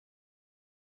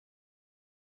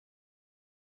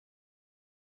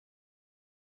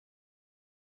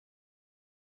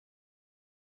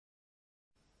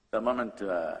The moment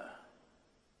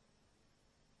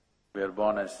we are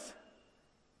born as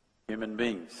human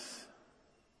beings,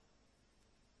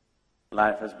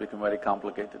 life has become very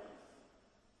complicated.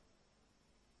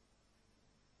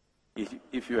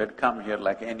 If you had come here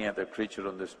like any other creature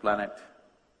on this planet,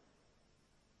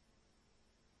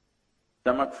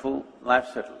 stomach full, life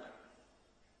settled.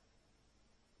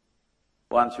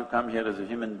 Once you come here as a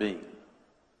human being,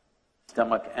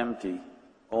 stomach empty,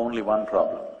 only one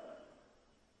problem.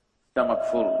 Stomach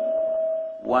full,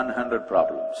 100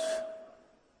 problems.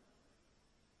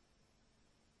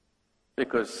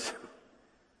 Because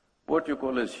what you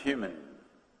call as human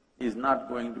is not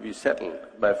going to be settled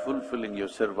by fulfilling your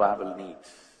survival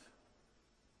needs.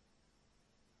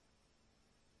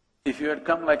 If you had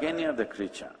come like any other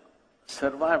creature,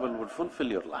 survival would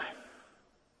fulfill your life.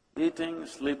 Eating,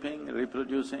 sleeping,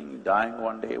 reproducing, dying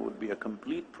one day would be a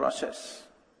complete process.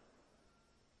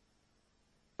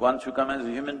 Once you come as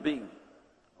a human being,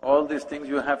 all these things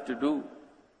you have to do,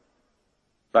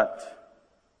 but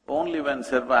only when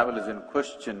survival is in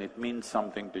question, it means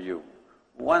something to you.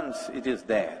 Once it is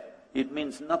there, it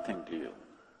means nothing to you.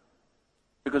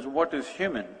 Because what is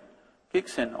human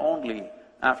kicks in only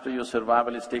after your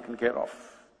survival is taken care of.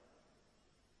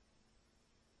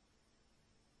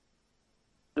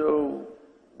 So,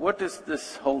 what is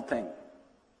this whole thing?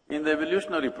 In the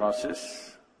evolutionary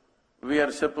process, we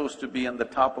are supposed to be on the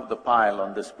top of the pile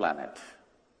on this planet.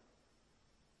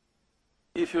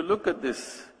 If you look at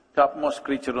this topmost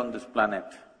creature on this planet,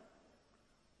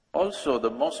 also the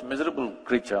most miserable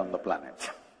creature on the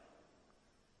planet.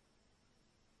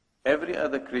 Every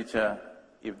other creature,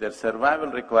 if their survival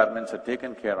requirements are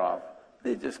taken care of,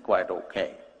 they're just quite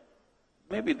okay.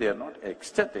 Maybe they're not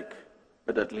ecstatic,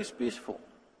 but at least peaceful.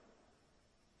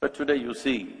 But today you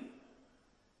see,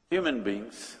 human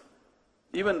beings,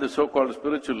 even the so-called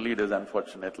spiritual leaders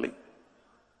unfortunately,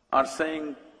 are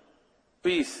saying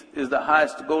peace is the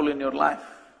highest goal in your life.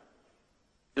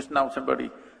 Just now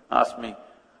somebody asked me,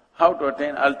 how to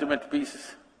attain ultimate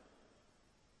peace?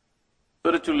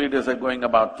 Spiritual leaders are going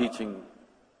about teaching,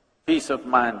 peace of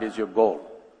mind is your goal.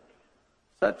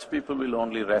 Such people will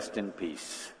only rest in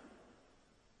peace.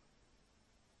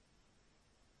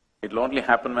 It'll only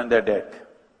happen when they're dead.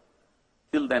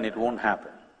 Till then it won't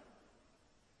happen.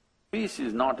 Peace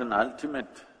is not an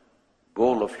ultimate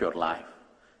goal of your life.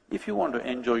 If you want to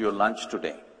enjoy your lunch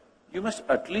today, you must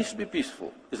at least be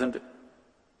peaceful, isn't it?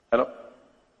 Hello?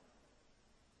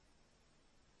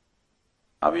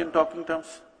 Are we in talking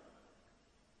terms?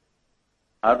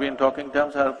 Are we in talking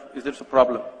terms or is there a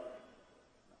problem?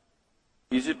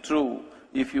 Is it true,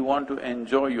 if you want to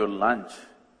enjoy your lunch,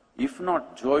 if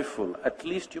not joyful, at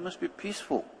least you must be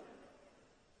peaceful?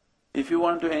 If you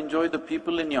want to enjoy the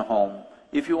people in your home,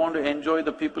 if you want to enjoy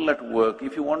the people at work,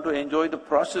 if you want to enjoy the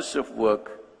process of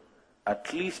work,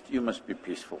 at least you must be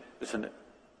peaceful, isn't it?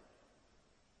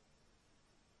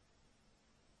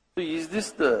 So is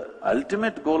this the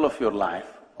ultimate goal of your life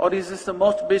or is this the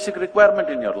most basic requirement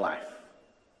in your life?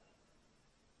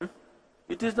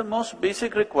 It is the most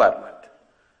basic requirement.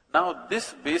 Now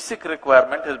this basic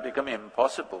requirement has become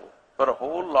impossible for a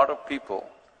whole lot of people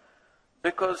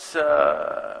because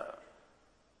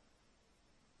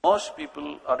most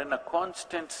people are in a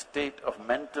constant state of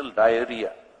mental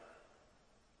diarrhea.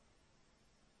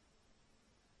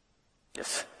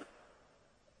 Yes.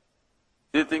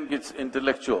 They think it's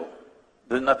intellectual.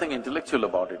 There's nothing intellectual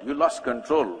about it. You lost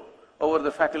control over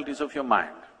the faculties of your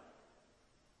mind.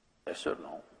 Yes or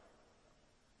no?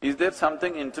 Is there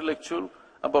something intellectual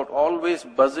about always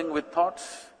buzzing with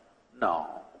thoughts?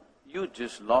 No. You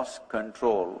just lost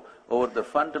control over the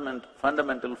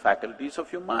fundamental faculties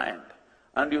of your mind.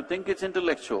 And you think it's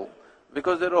intellectual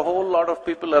because there are a whole lot of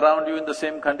people around you in the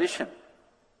same condition.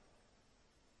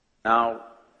 Now,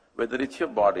 whether it's your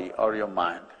body or your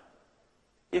mind,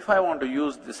 if I want to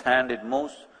use this hand, it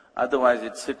moves, otherwise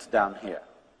it sits down here.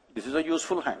 This is a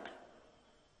useful hand.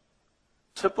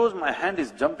 Suppose my hand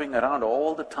is jumping around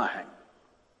all the time,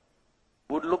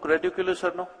 would look ridiculous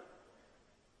or no?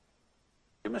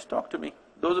 You must talk to me.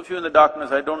 Those of you in the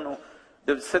darkness, I don't know,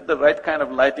 they've set the right kind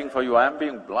of lighting for you, I'm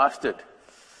being blasted.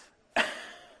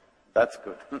 That's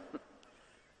good.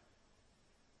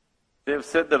 They've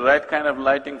set the right kind of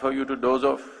lighting for you to doze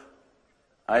off.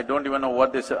 I don't even know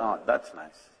what they say, oh, that's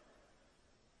nice.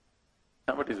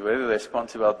 Somebody's very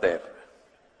responsive out there.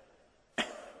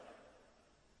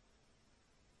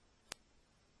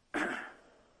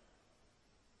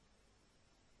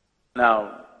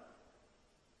 Now,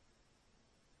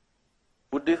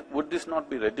 would this not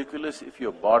be ridiculous if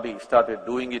your body started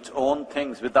doing its own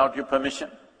things without your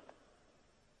permission?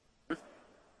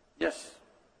 Yes.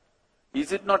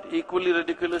 Is it not equally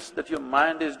ridiculous that your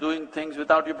mind is doing things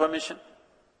without your permission?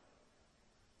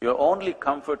 Your only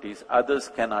comfort is others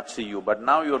cannot see you, but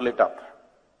now you're lit up.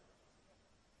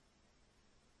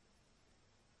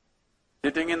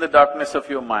 Sitting in the darkness of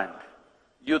your mind,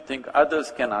 you think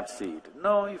others cannot see it.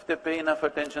 No, if they pay enough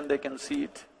attention, they can see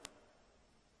it.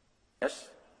 Yes?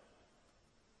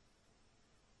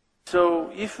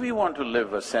 So, if we want to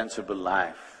live a sensible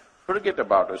life, forget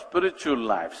about a spiritual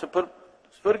life,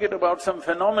 forget about some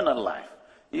phenomenal life.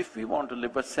 If we want to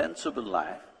live a sensible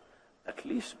life, at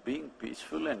least being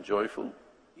peaceful and joyful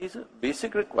is a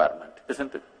basic requirement,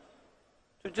 isn't it?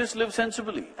 To just live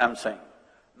sensibly, I'm saying,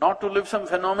 not to live some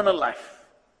phenomenal life.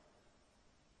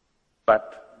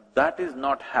 But that is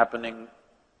not happening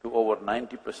to over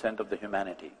 90% of the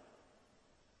humanity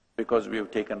because we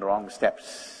have taken wrong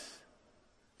steps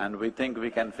and we think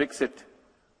we can fix it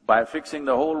by fixing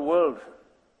the whole world.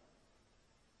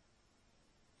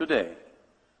 Today,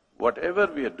 whatever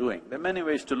we are doing, there are many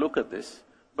ways to look at this,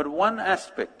 but one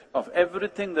aspect of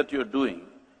everything that you're doing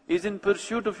is in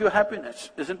pursuit of your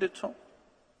happiness, isn't it so?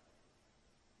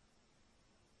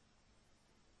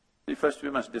 See, first we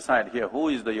must decide here, who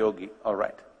is the yogi, all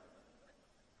right.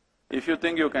 If you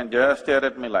think you can just stare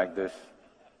at me like this,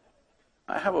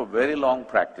 I have a very long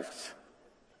practice.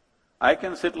 I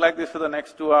can sit like this for the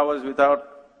next 2 hours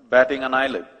without batting an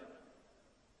eyelid.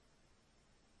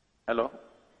 Hello?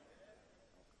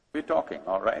 We're talking,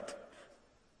 all right?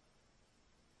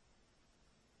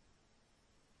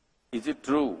 Is it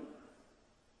true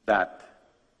that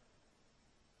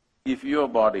if your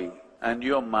body and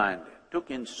your mind took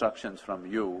instructions from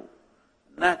you,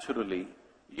 naturally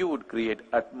you would create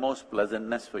utmost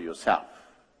pleasantness for yourself?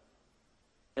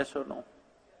 Yes or no?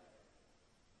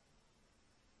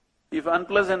 If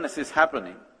unpleasantness is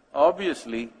happening,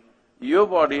 obviously your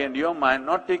body and your mind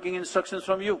not taking instructions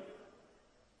from you.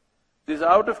 This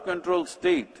out-of-control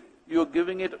state, you're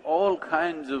giving it all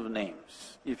kinds of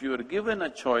names. If you were given a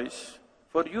choice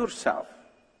for yourself,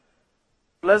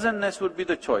 pleasantness would be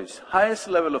the choice, highest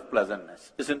level of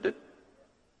pleasantness, isn't it?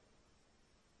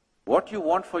 What you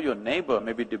want for your neighbor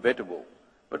may be debatable,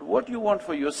 but what you want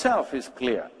for yourself is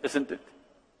clear, isn't it?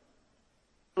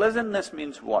 Pleasantness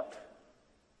means what?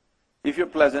 If you're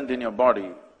pleasant in your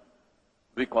body,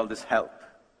 we call this health.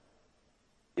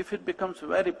 If it becomes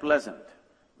very pleasant,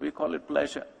 we call it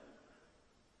pleasure.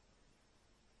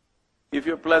 If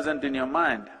you're pleasant in your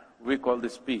mind, we call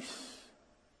this peace.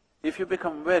 If you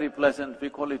become very pleasant, we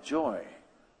call it joy.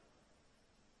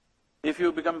 If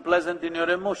you become pleasant in your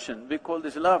emotion, we call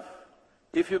this love.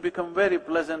 If you become very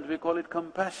pleasant, we call it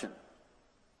compassion.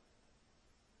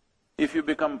 If you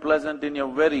become pleasant in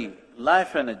your very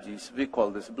life energies, we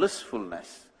call this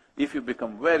blissfulness. If you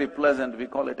become very pleasant, we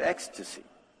call it ecstasy.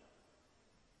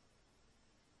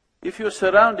 If your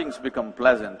surroundings become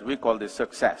pleasant, we call this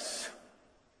success.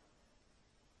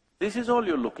 This is all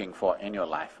you're looking for in your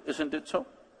life, isn't it so?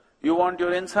 You want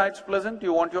your insides pleasant,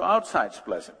 you want your outsides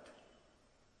pleasant.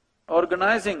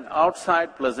 Organizing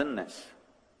outside pleasantness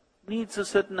needs a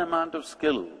certain amount of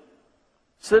skill,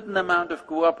 certain amount of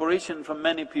cooperation from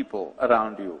many people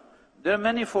around you. There are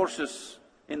many forces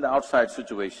in the outside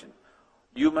situation.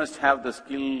 You must have the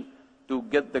skill to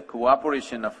get the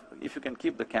cooperation of… If you can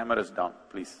keep the cameras down,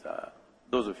 please,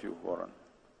 those of you who are on…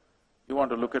 You want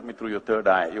to look at me through your third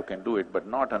eye, you can do it, but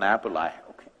not an apple eye,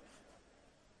 okay?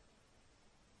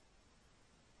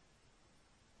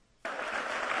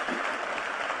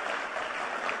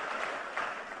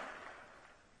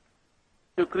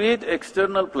 To create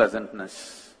external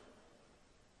pleasantness,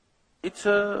 it's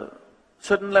a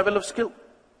certain level of skill.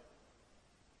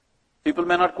 People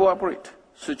may not cooperate,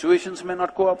 situations may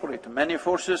not cooperate, many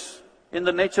forces in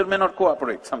the nature may not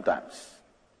cooperate sometimes.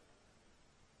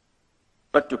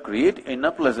 But to create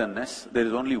inner pleasantness, there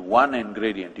is only one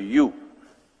ingredient, you.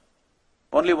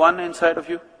 Only one inside of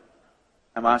you?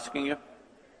 I'm asking you.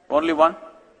 Only one?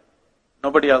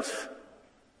 Nobody else?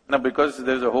 No, because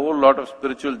there's a whole lot of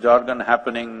spiritual jargon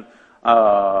happening,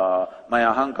 my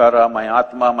ahankara, my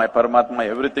atma, my paramatma,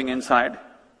 everything inside.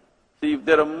 See, if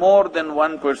there are more than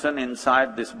one person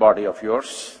inside this body of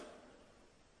yours,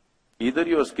 either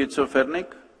you're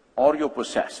schizophrenic or you're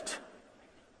possessed.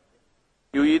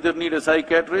 You either need a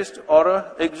psychiatrist or an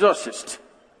exorcist.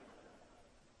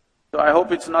 So I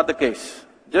hope it's not the case.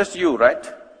 Just you, right?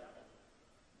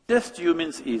 Just you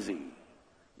means easy.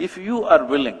 If you are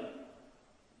willing,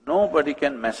 nobody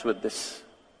can mess with this.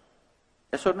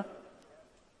 Yes or no?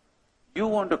 You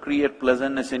want to create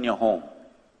pleasantness in your home,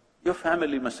 your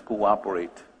family must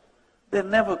cooperate. They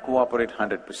never cooperate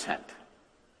 100%.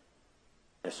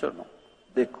 Yes or no?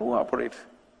 They cooperate,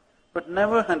 but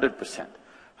never 100%.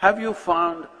 Have you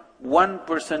found one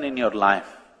person in your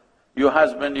life, your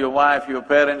husband, your wife, your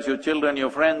parents, your children, your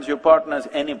friends, your partners,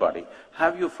 anybody,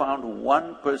 have you found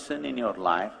one person in your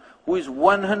life who is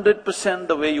 100%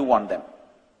 the way you want them?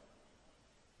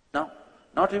 No,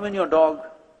 not even your dog.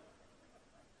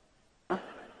 Huh?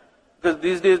 Because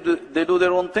these days they do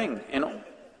their own thing, you know.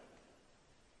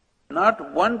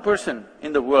 Not one person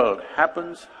in the world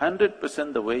happens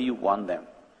 100% the way you want them.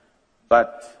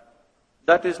 But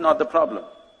that is not the problem.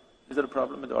 Is there a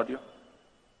problem with the audio?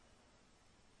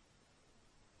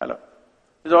 Hello?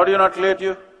 Is the audio not clear to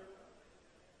you?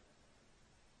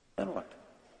 Then what?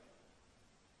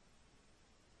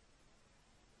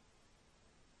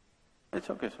 It's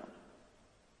okay, son.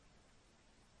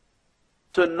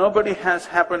 So nobody has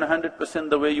happened 100%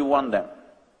 the way you want them.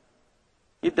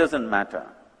 It doesn't matter.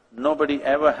 Nobody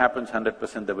ever happens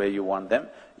 100% the way you want them.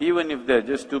 Even if there are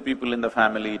just two people in the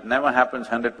family, it never happens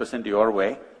 100% your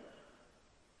way.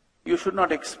 You should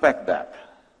not expect that.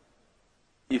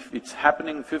 If it's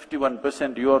happening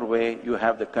 51% your way, you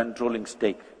have the controlling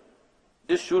stake.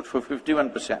 Just shoot for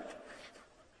 51%.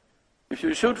 If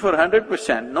you shoot for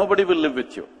 100%, nobody will live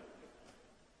with you.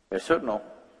 Yes or no?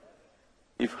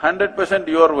 If 100%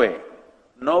 your way,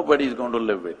 nobody is going to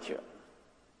live with you.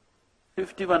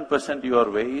 51%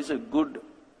 your way is a good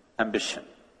ambition.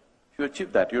 If you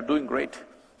achieve that, you're doing great.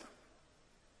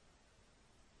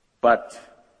 But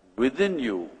within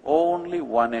you, only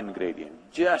one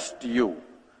ingredient, just you.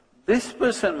 This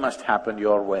person must happen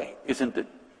your way, isn't it?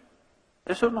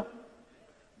 Yes or no?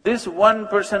 This one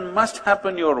person must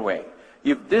happen your way.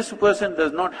 If this person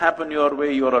does not happen your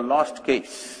way, you're a lost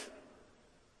case.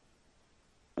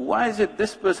 Why is it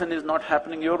this person is not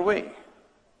happening your way?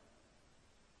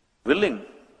 Willing.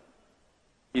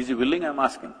 Is he willing, I'm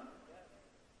asking?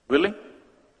 Willing,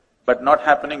 but not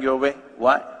happening your way.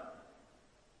 Why?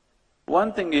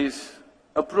 One thing is,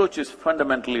 approach is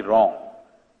fundamentally wrong.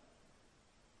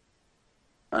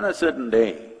 On a certain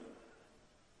day,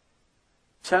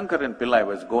 Shankaran Pillai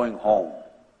was going home.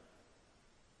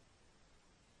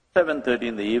 7:30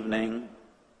 in the evening.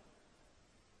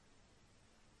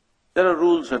 There are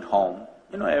rules at home.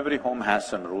 You know, every home has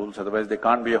some rules, otherwise they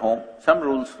can't be a home. Some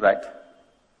rules, right?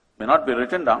 May not be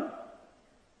written down,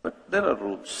 but there are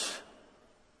rules.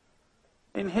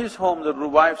 In his home, the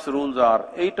wife's rules are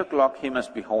 8 o'clock he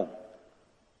must be home.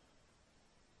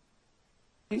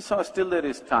 He saw still there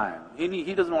is time.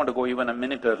 He doesn't want to go even a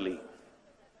minute early.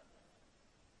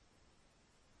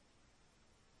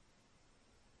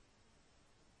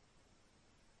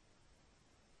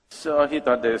 So he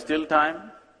thought there is still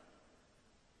time.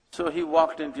 So he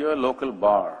walked into a local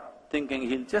bar, thinking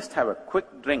he'll just have a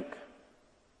quick drink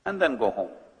and then go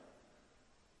home.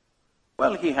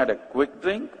 Well, he had a quick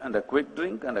drink and a quick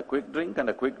drink and a quick drink and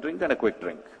a quick drink and a quick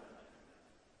drink.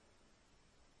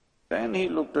 Then he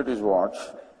looked at his watch.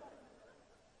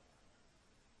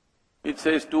 It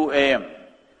says 2 a.m.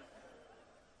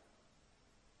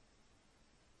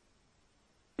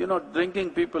 You know,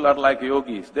 drinking people are like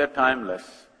yogis, they're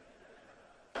timeless.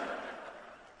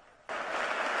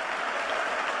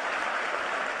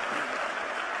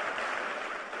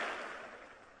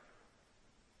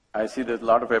 I see there's a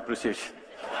lot of appreciation.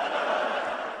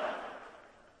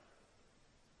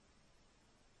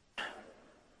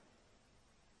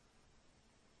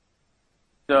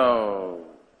 So,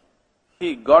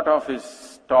 he got off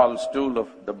his tall stool of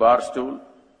the bar stool.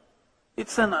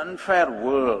 It's an unfair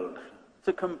world. It's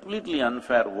a completely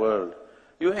unfair world.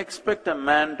 You expect a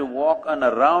man to walk on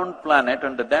a round planet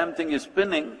and the damn thing is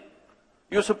spinning,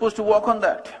 you're supposed to walk on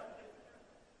that.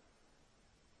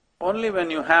 Only when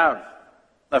you have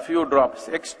a few drops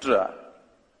extra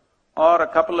or a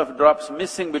couple of drops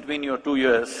missing between your 2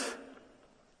 ears,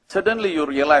 suddenly you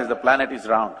realize the planet is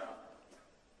round.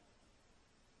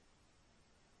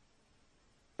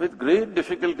 With great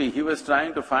difficulty, he was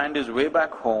trying to find his way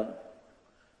back home.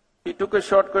 He took a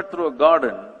shortcut through a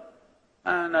garden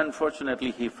and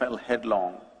unfortunately he fell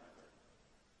headlong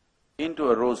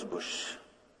into a rose bush.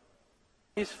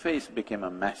 His face became a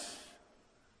mess.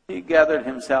 He gathered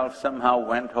himself, somehow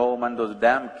went home, and those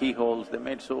damn keyholes, they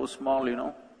made so small, you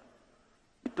know.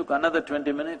 It took another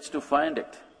 20 minutes to find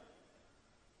it.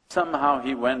 Somehow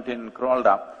he went in, crawled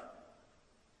up,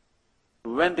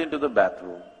 went into the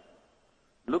bathroom,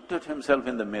 looked at himself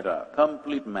in the mirror,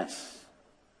 complete mess.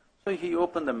 So he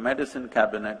opened the medicine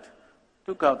cabinet,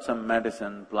 took out some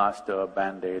medicine, plaster,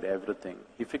 band-aid, everything.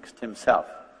 He fixed himself,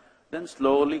 then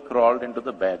slowly crawled into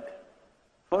the bed.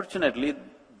 Fortunately,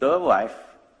 the wife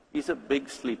is a big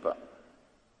sleeper.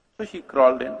 So she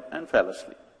crawled in and fell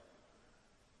asleep.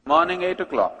 Morning 8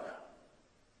 o'clock,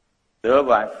 the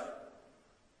wife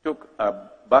took a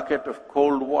bucket of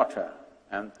cold water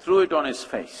and threw it on his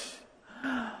face.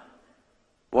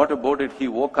 What about it? He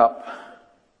woke up.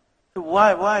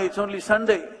 Why? It's only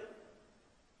Sunday.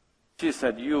 She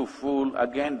said, you fool,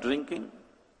 again drinking?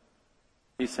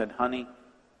 He said, honey,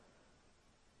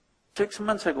 6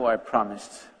 months ago I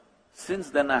promised. Since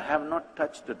then I have not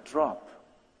touched a drop.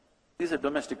 These are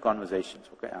domestic conversations,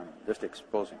 okay? I'm just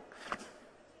exposing.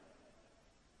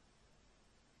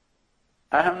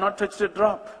 I have not touched a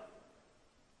drop.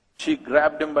 She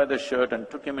grabbed him by the shirt and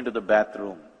took him into the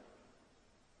bathroom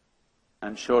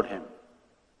and showed him.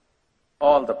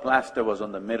 All the plaster was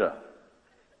on the mirror.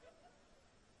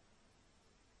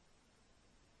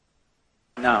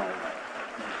 Now,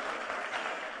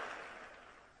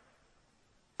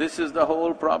 this is the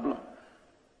whole problem.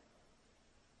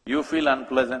 You feel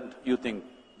unpleasant, you think,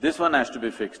 this one has to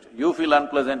be fixed. You feel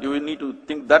unpleasant, you need to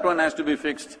think that one has to be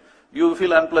fixed. You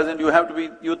feel unpleasant,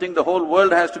 you think the whole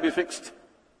world has to be fixed.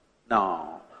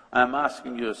 No, I'm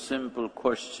asking you a simple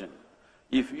question.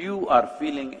 If you are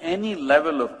feeling any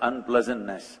level of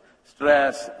unpleasantness,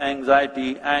 stress,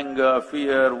 anxiety, anger,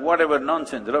 fear, whatever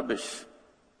nonsense, rubbish,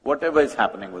 whatever is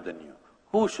happening within you,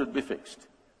 who should be fixed?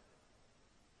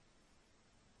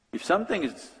 If something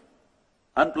is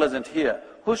unpleasant here,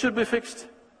 who should be fixed?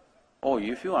 Oh,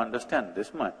 if you understand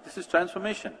this much, this is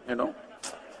transformation, you know.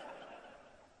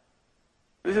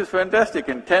 This is fantastic,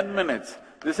 in 10 minutes,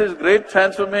 this is great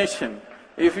transformation.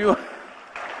 If you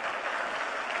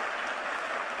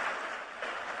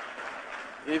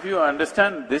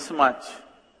understand this much,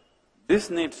 this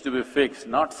needs to be fixed,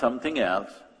 not something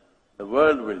else, the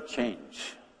world will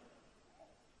change.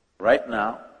 Right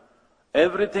now,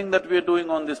 everything that we are doing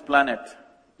on this planet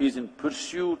is in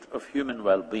pursuit of human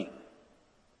well-being.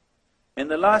 In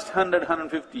the last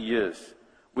 150 years,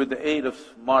 with the aid of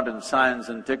modern science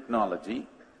and technology,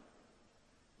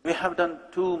 we have done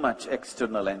too much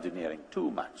external engineering,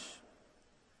 too much,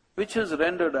 which has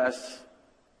rendered us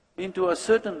into a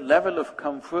certain level of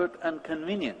comfort and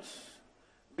convenience.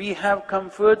 We have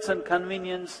comforts and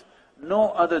convenience no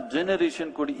other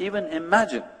generation could even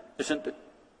imagine, isn't it?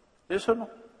 Yes or no?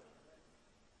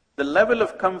 The level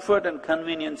of comfort and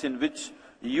convenience in which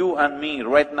you and me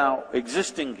right now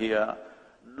existing here,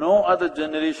 no other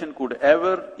generation could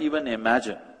ever even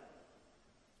imagine.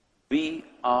 We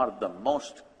are the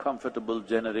most comfortable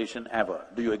generation ever.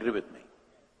 Do you agree with me?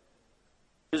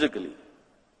 Physically.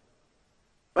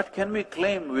 But can we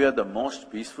claim we are the most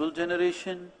peaceful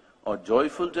generation, or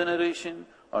joyful generation,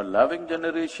 or loving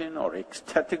generation, or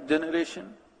ecstatic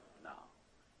generation? No.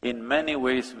 In many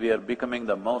ways, we are becoming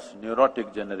the most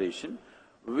neurotic generation.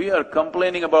 We are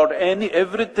complaining about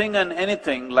everything and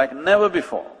anything like never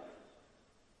before.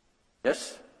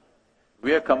 Yes?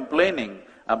 We are complaining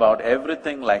about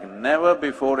everything like never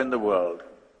before in the world,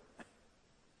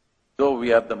 though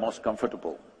we are the most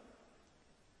comfortable.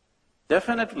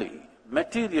 Definitely,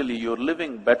 materially you're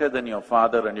living better than your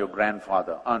father and your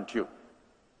grandfather, aren't you?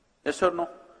 Yes or no?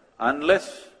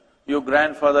 Unless your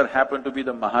grandfather happened to be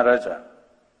the Maharaja.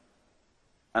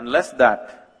 Unless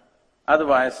that,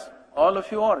 otherwise all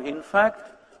of you are. In fact,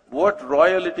 what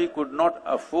royalty could not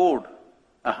afford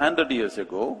 100 years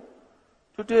ago,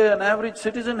 today an average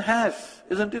citizen has,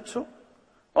 isn't it so?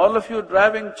 All of you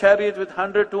driving chariots with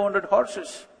 100, 200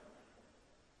 horses.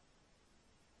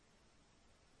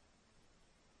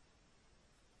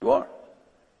 You are.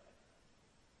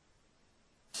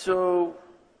 So,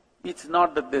 it's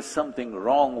not that there's something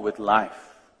wrong with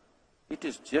life. It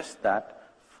is just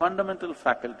that fundamental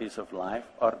faculties of life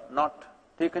are not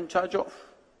taken charge of.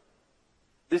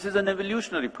 This is an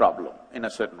evolutionary problem in a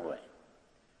certain way.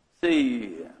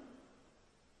 See,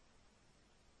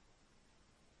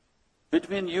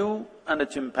 between you and a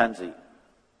chimpanzee,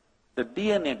 the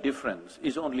DNA difference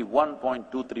is only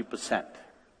 1.23%.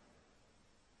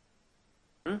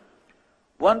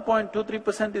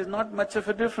 1.23% is not much of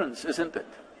a difference, isn't it?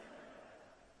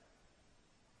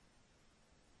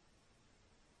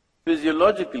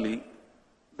 Physiologically,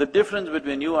 the difference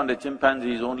between you and a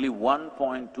chimpanzee is only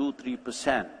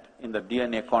 1.23% in the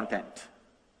DNA content.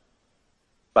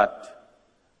 But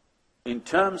in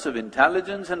terms of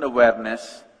intelligence and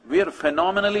awareness, we are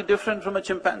phenomenally different from a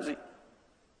chimpanzee.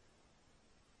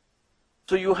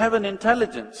 So you have an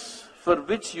intelligence for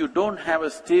which you don't have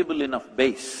a stable enough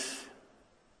base.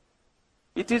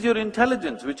 It is your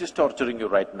intelligence which is torturing you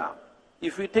right now.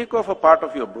 If we take off a part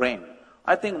of your brain,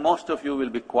 I think most of you will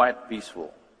be quite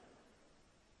peaceful.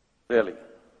 Really.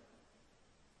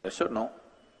 Yes or no?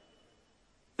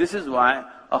 This is why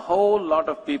a whole lot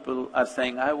of people are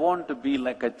saying, I want to be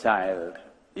like a child.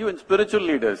 Even spiritual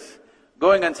leaders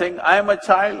going and saying, I am a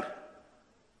child.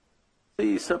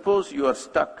 See, suppose you are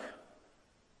stuck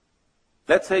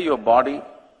Let's say your body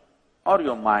or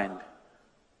your mind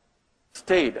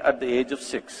stayed at the age of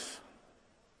 6.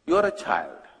 You're a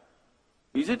child.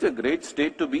 Is it a great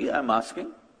state to be, I'm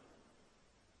asking?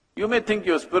 You may think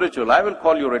you're spiritual, I will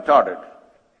call you retarded.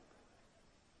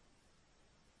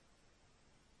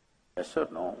 Yes or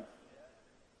no?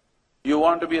 You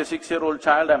want to be a 6-year-old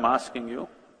child, I'm asking you?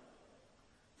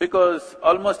 Because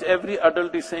almost every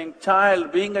adult is saying,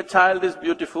 child, being a child is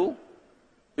beautiful.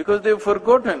 Because they've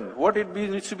forgotten what it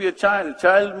means to be a child.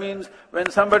 Child means when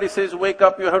somebody says wake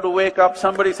up, you have to wake up,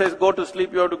 somebody says go to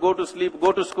sleep, you have to go to sleep,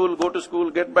 go to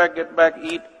school, get back,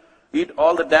 eat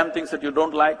all the damn things that you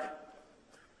don't like.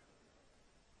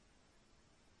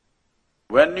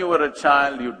 When you were a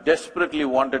child, you desperately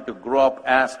wanted to grow up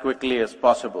as quickly as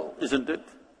possible, isn't it?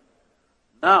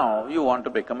 Now you want to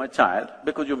become a child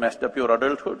because you messed up your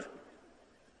adulthood.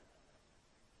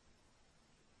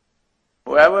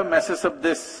 Whoever messes up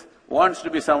this wants to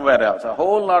be somewhere else. A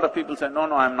whole lot of people say,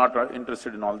 no, I'm not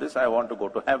interested in all this, I want to go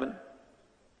to heaven.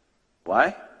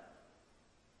 Why?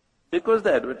 Because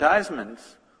the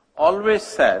advertisements always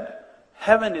said,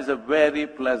 heaven is a very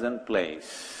pleasant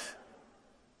place.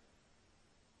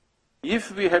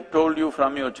 If we had told you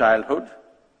from your childhood,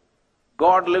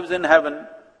 God lives in heaven,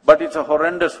 but it's a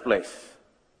horrendous place,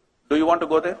 do you want to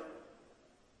go there?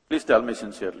 Please tell me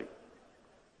sincerely.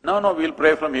 No, we'll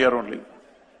pray from here only.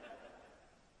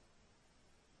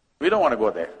 We don't want to go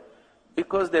there.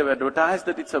 Because they've advertised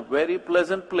that it's a very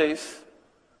pleasant place,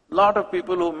 lot of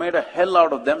people who made a hell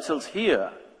out of themselves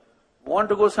here want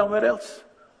to go somewhere else.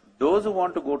 Those who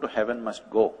want to go to heaven must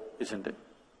go, isn't it?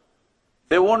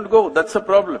 They won't go, that's the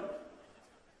problem.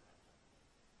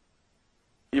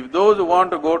 If those who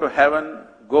want to go to heaven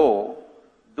go,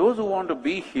 those who want to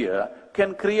be here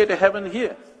can create a heaven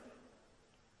here.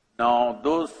 Now,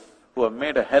 those who have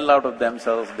made a hell out of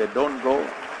themselves, they don't go.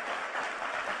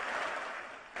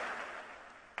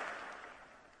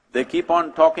 They keep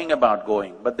on talking about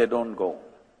going, but they don't go.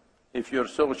 If you're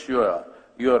so sure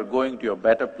you are going to a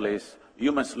better place,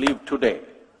 you must leave today.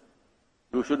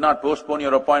 You should not postpone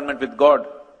your appointment with God.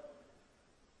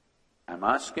 I'm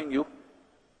asking you,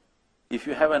 if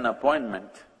you have an appointment,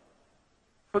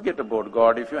 forget about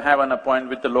God, if you have an appointment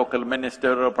with the local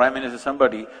minister or prime minister,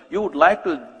 somebody, you would like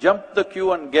to jump the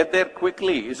queue and get there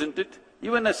quickly, isn't it?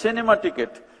 Even a cinema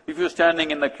ticket, if you're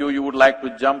standing in the queue, you would like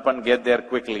to jump and get there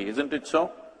quickly, isn't it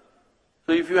so?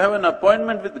 So if you have an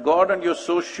appointment with God and you're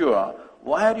so sure,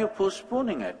 why are you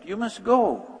postponing it? You must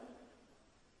go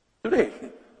today.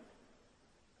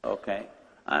 Okay,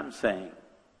 I'm saying,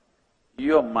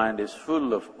 your mind is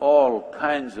full of all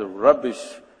kinds of rubbish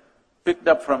picked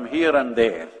up from here and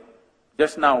there.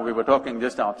 Just now we were talking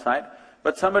just outside,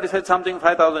 but somebody said something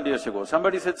 5,000 years ago,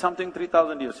 somebody said something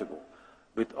 3,000 years ago.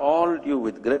 With all due,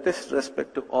 with greatest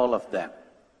respect to all of them,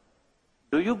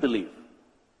 do you believe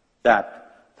that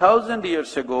 1,000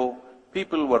 years ago,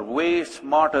 people were way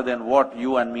smarter than what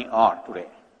you and me are today?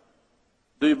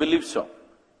 Do you believe so?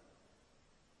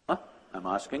 Huh? I'm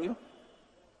asking you.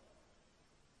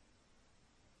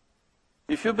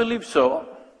 If you believe so,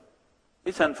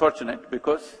 it's unfortunate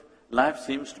because life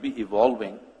seems to be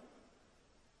evolving.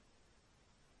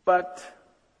 But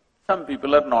some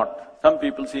people are not. Some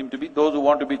people seem to be, those who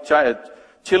want to be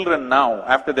children now,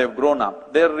 after they've grown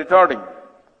up, they're retarding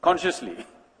consciously.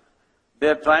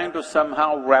 They're trying to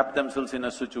somehow wrap themselves in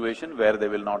a situation where they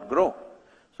will not grow.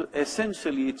 So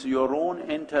essentially, it's your own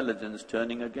intelligence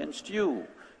turning against you.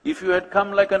 If you had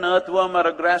come like an earthworm or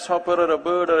a grasshopper or a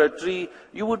bird or a tree,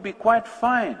 you would be quite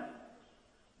fine.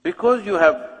 Because you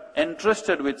have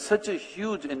entrusted with such a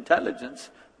huge intelligence,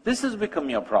 this has become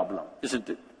your problem, isn't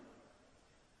it?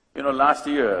 You know, last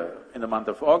year, in the month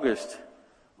of August,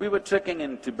 we were trekking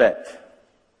in Tibet.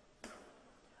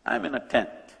 I'm in a tent.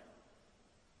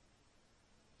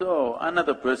 So,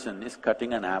 another person is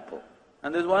cutting an apple,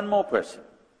 and there's one more person.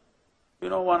 You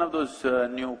know, one of those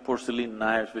new porcelain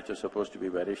knives which are supposed to be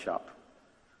very sharp.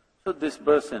 So this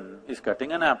person is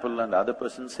cutting an apple and the other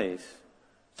person says,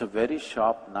 it's a very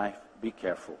sharp knife, be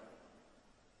careful.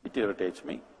 It irritates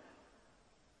me.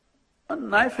 A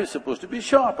knife is supposed to be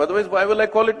sharp, otherwise why will I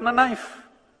call it a knife?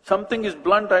 Something is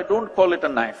blunt, I don't call it a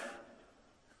knife.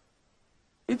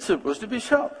 It's supposed to be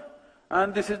sharp.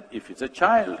 And this is… if it's a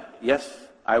child, yes,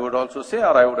 I would also say,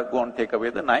 or I would go and take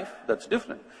away the knife, that's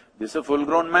different. This is a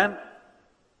full-grown man.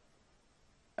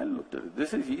 I looked at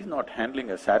it, he's not handling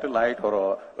a satellite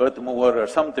or a earth mover or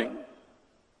something.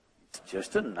 It's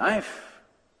just a knife.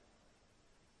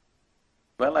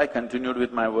 Well, I continued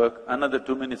with my work. Another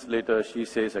 2 minutes later, she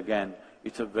says again,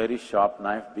 it's a very sharp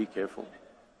knife, be careful.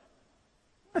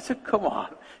 I said, come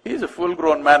on, he's a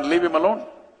full-grown man, leave him alone.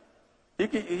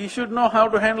 He should know how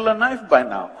to handle a knife by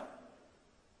now.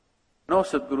 No,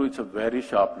 Sadhguru, it's a very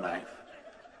sharp knife.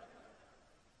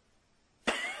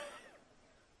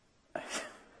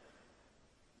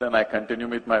 Then I continue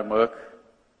with my work,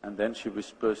 and then she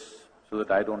whispers so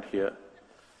that I don't hear,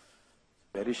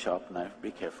 very sharp knife,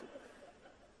 be careful.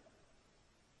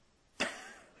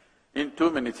 In 2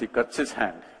 minutes he cuts his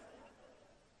hand.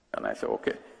 And I say,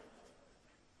 okay.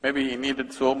 Maybe he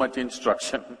needed so much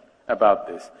instruction about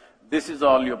this. This is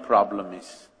all your problem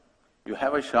is. You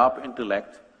have a sharp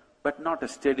intellect, but not a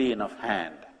steady enough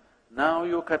hand. Now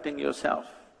you're cutting yourself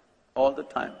all the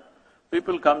time.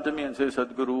 People come to me and say,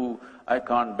 Sadhguru, I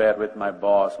can't bear with my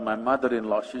boss, my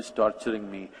mother-in-law, she's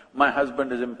torturing me, my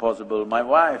husband is impossible, my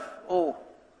wife, oh.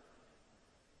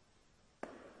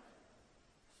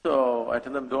 So I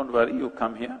tell them, don't worry, you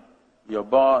come here. Your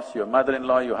boss, your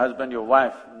mother-in-law, your husband, your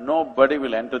wife, nobody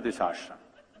will enter this ashram.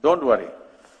 Don't worry.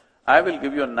 I will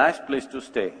give you a nice place to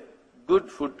stay, good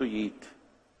food to eat.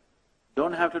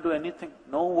 Don't have to do anything,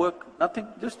 no work, nothing,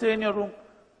 just stay in your room.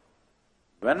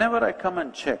 Whenever I come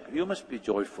and check, you must be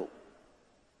joyful.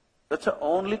 That's the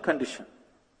only condition.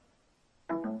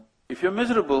 If you're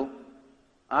miserable,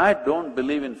 I don't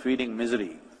believe in feeding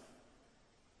misery.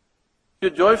 If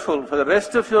you're joyful, for the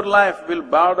rest of your life, we'll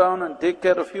bow down and take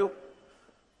care of you.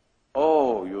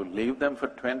 Oh, you leave them for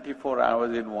 24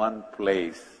 hours in one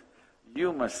place.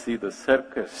 You must see the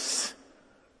circus,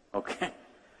 okay?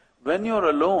 When you're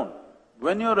alone,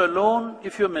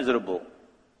 if you're miserable,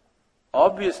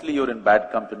 obviously you're in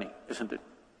bad company, isn't it?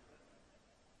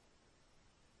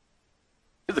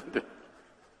 Isn't it?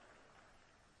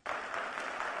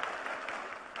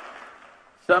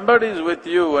 Somebody is with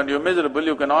you and you're miserable,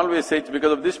 you can always say it's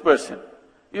because of this person.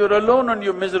 You're alone and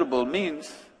you're miserable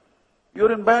means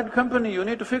you're in bad company, you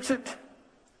need to fix it.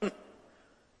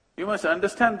 You must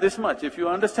understand this much. If you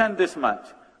understand this much,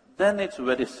 then it's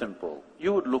very simple.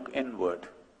 You would look inward.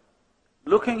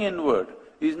 Looking inward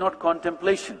is not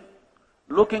contemplation.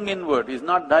 Looking inward is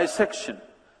not dissection,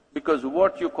 because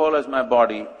what you call as my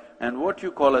body and what you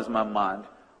call as my mind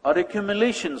are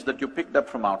accumulations that you picked up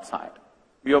from outside.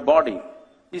 Your body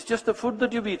is just the food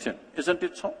that you've eaten, isn't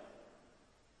it so?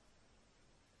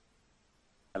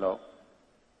 Hello?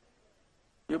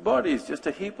 Your body is just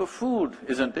a heap of food,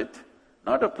 isn't it?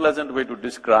 Not a pleasant way to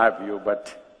describe you,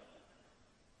 but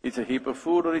it's a heap of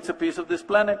food or it's a piece of this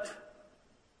planet.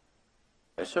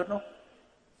 Yes or no?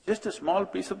 Just a small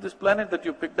piece of this planet that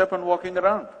you picked up and walking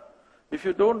around. If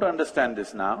you don't understand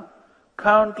this now,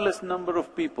 countless number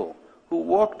of people who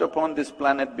walked upon this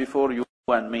planet before you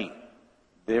and me,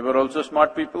 they were also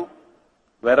smart people.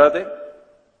 Where are they?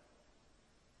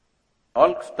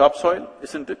 All topsoil,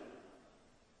 isn't it?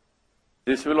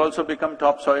 This will also become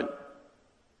topsoil.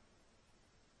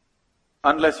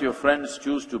 Unless your friends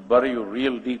choose to bury you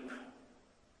real deep,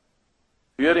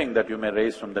 fearing that you may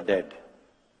rise from the dead.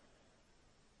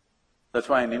 That's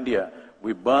why in India,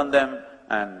 we burn them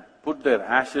and put their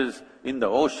ashes in the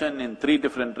ocean, in 3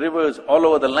 different rivers, all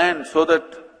over the land, so that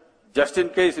just in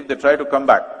case if they try to come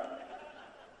back,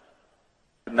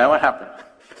 it never happened.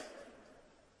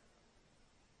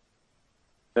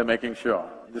 They're making sure.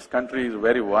 This country is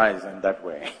very wise in that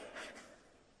way.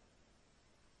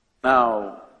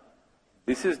 Now,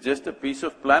 this is just a piece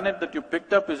of planet that you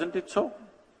picked up, isn't it so?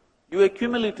 You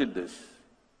accumulated this.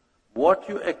 What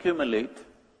you accumulate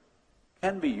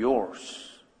can be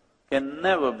yours, can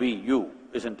never be you,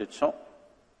 isn't it so?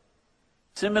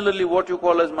 Similarly, what you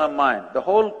call as my mind, the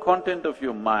whole content of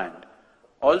your mind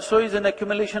also is an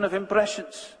accumulation of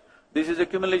impressions. This is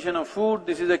accumulation of food,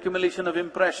 this is accumulation of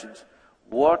impressions.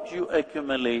 What you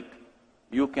accumulate,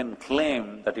 you can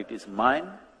claim that it is mine,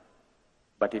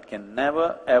 but it can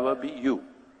never ever be you.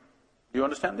 Do you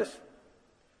understand this?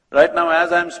 Right now,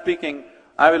 as I'm speaking,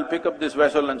 I will pick up this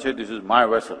vessel and say, this is my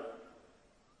vessel.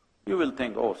 You will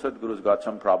think, oh, Sadhguru's got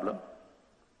some problem.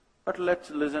 But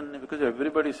let's listen, because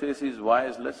everybody says he's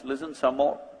wise, let's listen some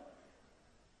more.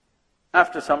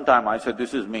 After some time, I say,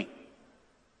 this is me.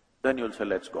 Then you'll say,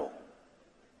 let's go.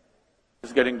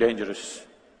 It's getting dangerous.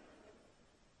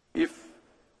 If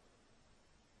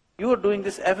you are doing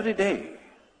this every day,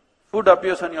 food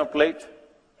appears on your plate,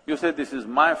 you say, this is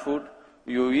my food,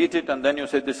 you eat it and then you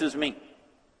say, this is me.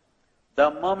 The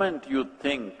moment you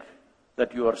think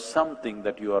that you are something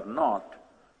that you are not,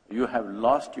 you have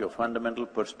lost your fundamental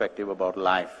perspective about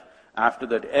life. After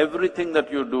that, everything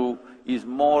that you do is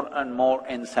more and more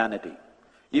insanity.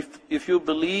 If you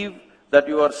believe that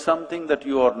you are something that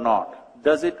you are not,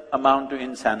 does it amount to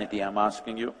insanity, I'm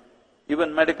asking you?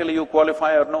 Even medically you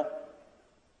qualify or no?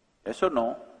 Yes or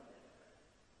no?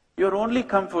 Your only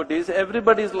comfort is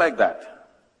everybody is like that.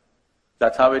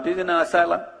 That's how it is in an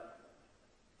asylum.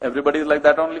 Everybody is like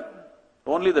that only?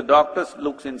 Only the doctors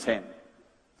looks insane,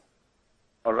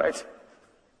 all right?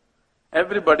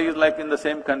 Everybody is like in the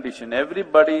same condition.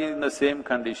 Everybody in the same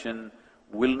condition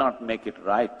will not make it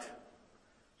right.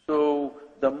 So,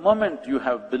 the moment you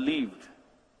have believed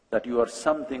that you are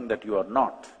something that you are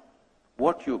not,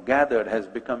 what you gathered has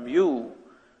become you,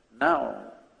 now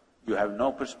you have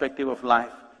no perspective of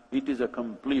life, it is a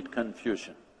complete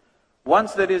confusion.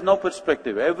 Once there is no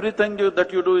perspective, everything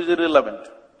that you do is irrelevant.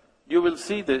 You will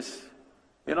see this,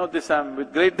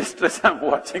 with great distress I'm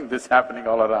watching this happening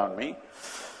all around me.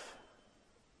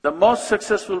 The most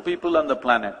successful people on the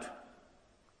planet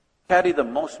carry the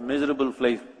most miserable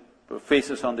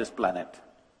faces on this planet.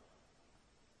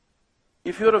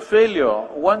 If you're a failure,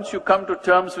 once you come to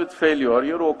terms with failure,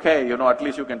 you're okay, at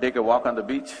least you can take a walk on the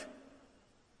beach.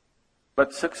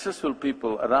 But successful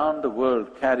people around the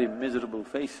world carry miserable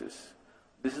faces.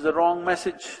 This is a wrong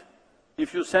message.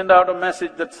 If you send out a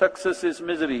message that success is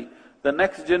misery, the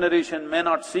next generation may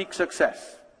not seek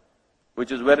success,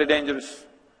 which is very dangerous.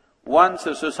 Once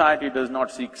a society does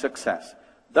not seek success,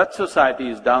 that society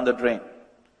is down the drain.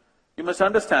 You must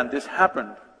understand, this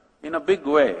happened in a big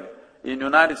way in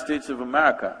United States of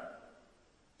America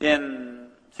in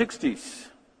 60s.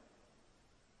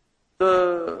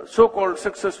 The so-called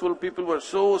successful people were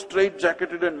so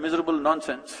straight-jacketed and miserable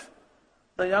nonsense.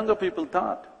 The younger people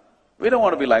thought, we don't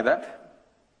want to be like that.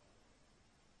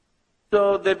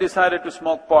 So they decided to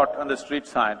smoke pot on the street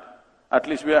side. At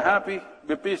least we are happy,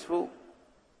 we're peaceful.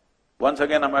 Once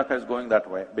again, America is going that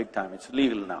way, big time, it's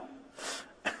legal now.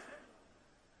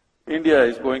 India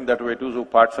is going that way too, so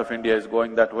parts of India is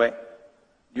going that way.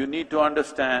 You need to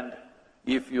understand,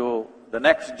 if the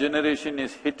next generation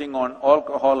is hitting on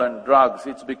alcohol and drugs,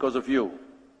 it's because of you.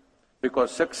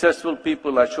 Because successful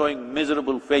people are showing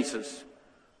miserable faces.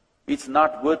 It's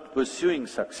not worth pursuing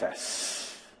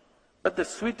success. But the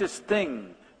sweetest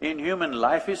thing in human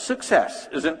life is success,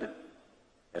 isn't it?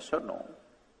 Yes or no?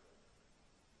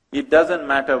 It doesn't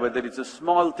matter whether it's a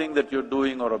small thing that you're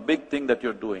doing or a big thing that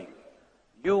you're doing.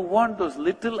 You want those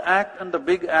little act and the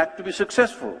big act to be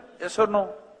successful, yes or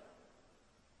no?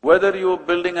 Whether you're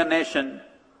building a nation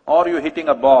or you're hitting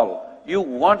a ball, you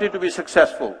want it to be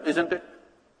successful, isn't it?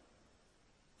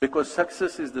 Because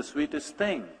success is the sweetest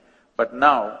thing. But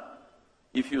now,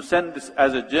 if you send this,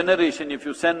 as a generation, if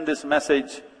you send this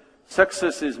message,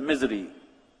 success is misery,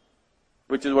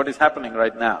 which is what is happening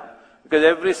right now. Because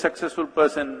every successful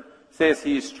person says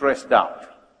he is stressed out.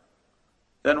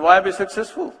 Then why be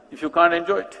successful if you can't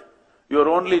enjoy it? Your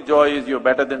only joy is you're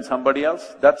better than somebody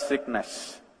else, that's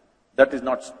sickness. That is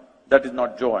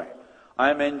not joy.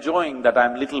 I'm enjoying that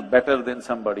I'm little better than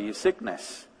somebody is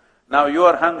sickness. Now you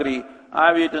are hungry,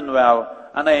 I've eaten well,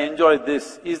 and I enjoy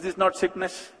this. Is this not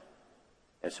sickness?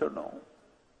 Yes or no?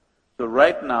 So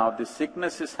right now, this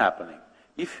sickness is happening.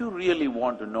 If you really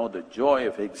want to know the joy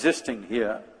of existing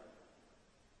here,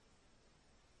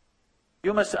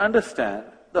 you must understand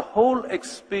the whole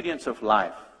experience of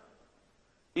life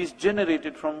is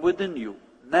generated from within you,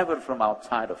 never from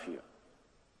outside of you.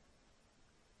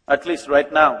 At least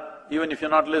right now, even if you're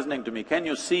not listening to me, can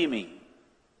you see me?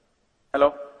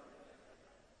 Hello?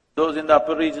 Those in the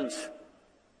upper regions,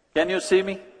 can you see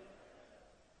me?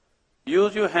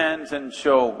 Use your hands and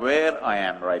show where I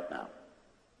am right now.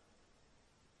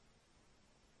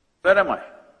 Where am I?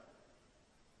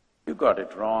 You got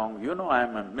it wrong. You know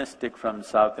I'm a mystic from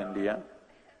South India.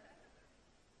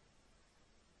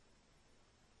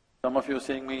 Some of you are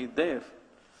seeing me there,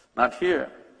 not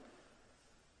here.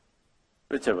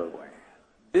 Whichever way.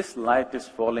 This light is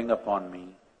falling upon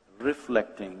me,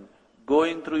 reflecting,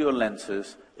 going through your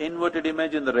lenses, inverted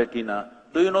image in the retina.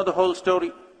 Do you know the whole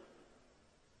story?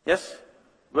 Yes?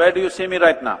 Where do you see me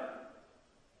right now?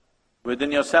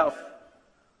 Within yourself.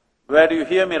 Where do you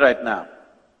hear me right now?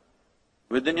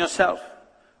 Within yourself.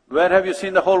 Where have you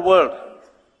seen the whole world?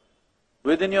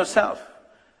 Within yourself.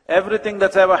 Everything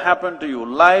that's ever happened to you,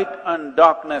 light and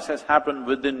darkness has happened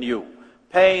within you.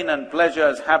 Pain and pleasure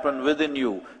has happened within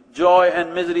you. Joy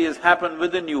and misery has happened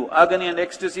within you. Agony and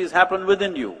ecstasy has happened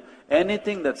within you.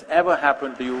 Anything that's ever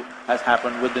happened to you has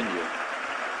happened within you.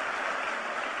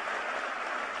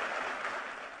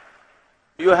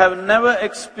 You have never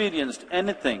experienced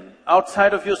anything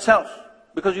outside of yourself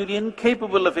because you're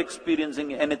incapable of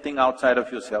experiencing anything outside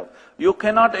of yourself. You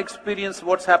cannot experience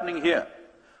what's happening here.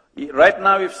 Right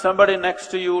now, if somebody next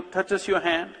to you touches your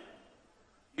hand,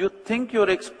 you think you're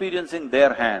experiencing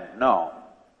their hand. No.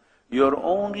 You're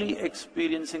only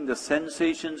experiencing the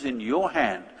sensations in your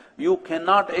hand. You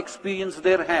cannot experience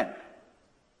their hand.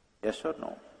 Yes or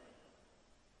no?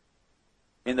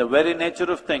 In the very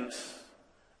nature of things,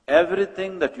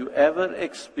 everything that you ever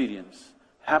experience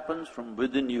happens from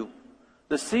within you.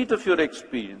 The seat of your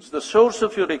experience, the source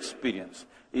of your experience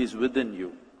is within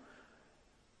you.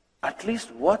 At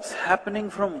least what's happening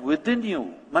from within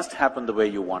you must happen the way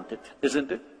you want it,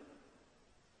 isn't it?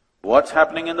 What's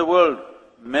happening in the world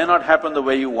may not happen the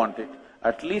way you want it.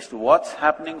 At least what's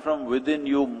happening from within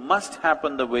you must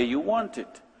happen the way you want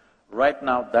it. Right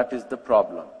now, that is the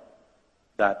problem,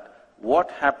 that what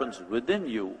happens within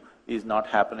you is not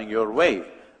happening your way,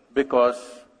 because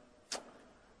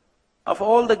of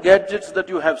all the gadgets that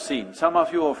you have seen, some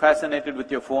of you are fascinated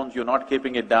with your phones, you're not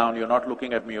keeping it down, you're not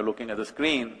looking at me, you're looking at the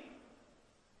screen.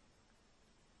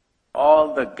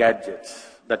 All the gadgets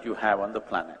that you have on the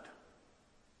planet,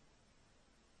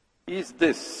 is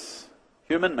this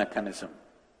human mechanism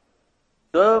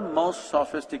the most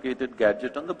sophisticated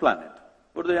gadget on the planet?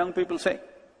 What do the young people say?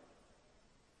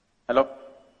 Hello?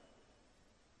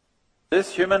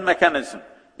 This human mechanism,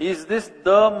 is this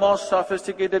the most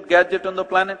sophisticated gadget on the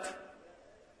planet?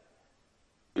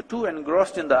 You're too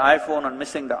engrossed in the iPhone and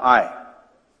missing the eye.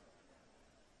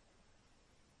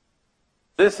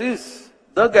 This is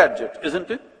the gadget, isn't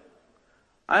it?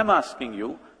 I'm asking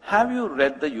you, have you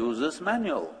read the user's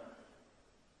manual?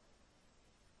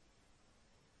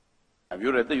 Have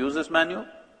you read the user's manual?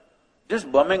 Just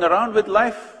bumming around with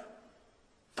life.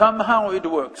 Somehow it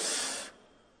works.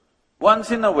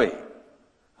 Once in a way.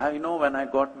 I know when I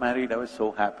got married, I was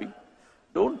so happy.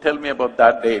 Don't tell me about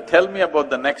that day, tell me about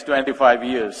the next 25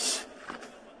 years.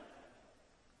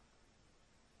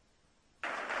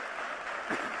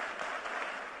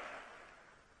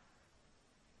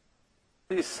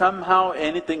 See, somehow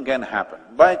anything can happen.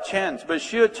 By chance, by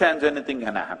sheer chance, anything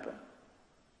can happen.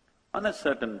 On a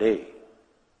certain day,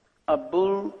 a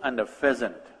bull and a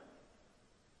pheasant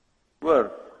were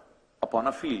upon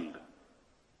a field.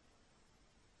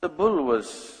 The bull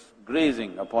was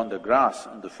grazing upon the grass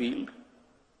on the field.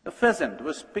 The pheasant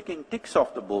was picking ticks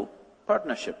off the bull.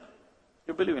 Partnership.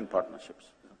 You believe in partnerships?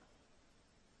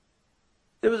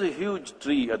 There was a huge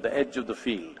tree at the edge of the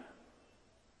field.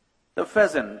 The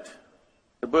pheasant,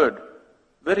 the bird,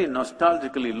 very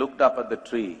nostalgically looked up at the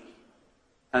tree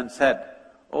and said,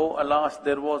 "Oh, alas,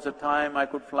 there was a time I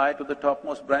could fly to the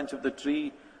topmost branch of the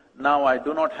tree. Now I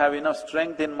do not have enough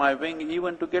strength in my wing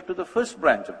even to get to the first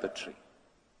branch of the tree."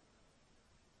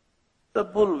 The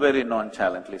bull very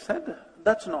nonchalantly said,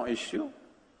 "That's no issue.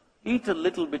 Eat a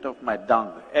little bit of my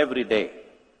dung every day.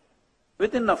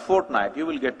 Within a fortnight, you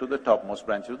will get to the topmost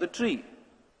branch of the tree."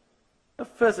 The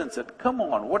pheasant said, "Come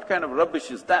on, what kind of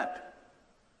rubbish is that?"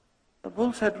 The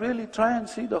bull said, "Really, try and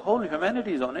see, the whole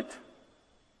humanity is on it."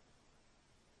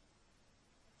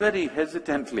 Very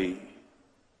hesitantly,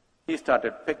 he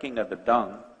started pecking at the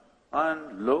dung,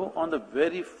 and lo, on the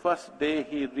very first day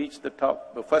he reached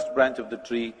the first branch of the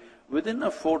tree. Within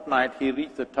a fortnight, he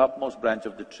reached the topmost branch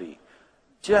of the tree.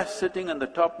 Just sitting on the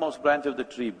topmost branch of the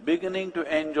tree, beginning to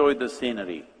enjoy the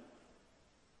scenery,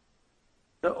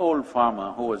 the old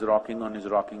farmer who was rocking on his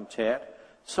rocking chair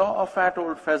saw a fat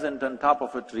old pheasant on top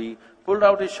of a tree, pulled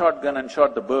out his shotgun and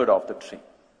shot the bird off the tree.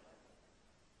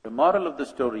 The moral of the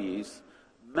story is,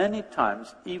 many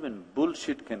times even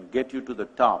bullshit can get you to the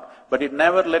top, but it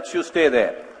never lets you stay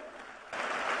there.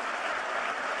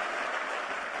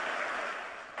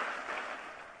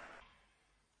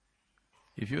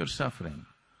 If you are suffering,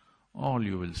 all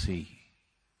you will see,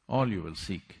 all you will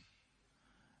seek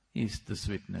is the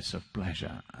sweetness of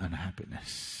pleasure and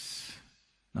happiness,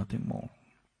 nothing more.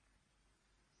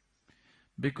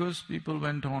 Because people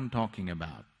went on talking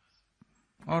about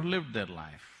or lived their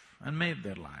life and made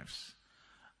their lives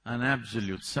an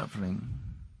absolute suffering,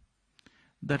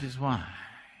 that is why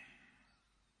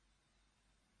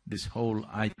this whole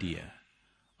idea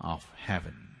of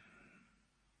heaven.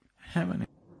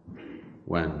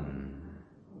 When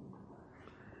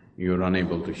you're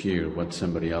unable to hear what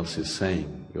somebody else is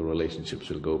saying, your relationships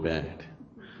will go bad.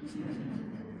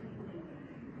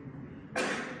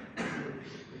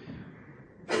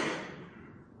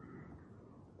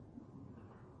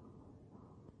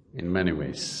 In many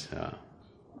ways,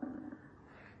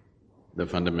 the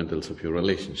fundamentals of your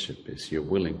relationship is you're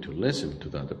willing to listen to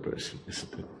the other person,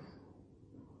 isn't it?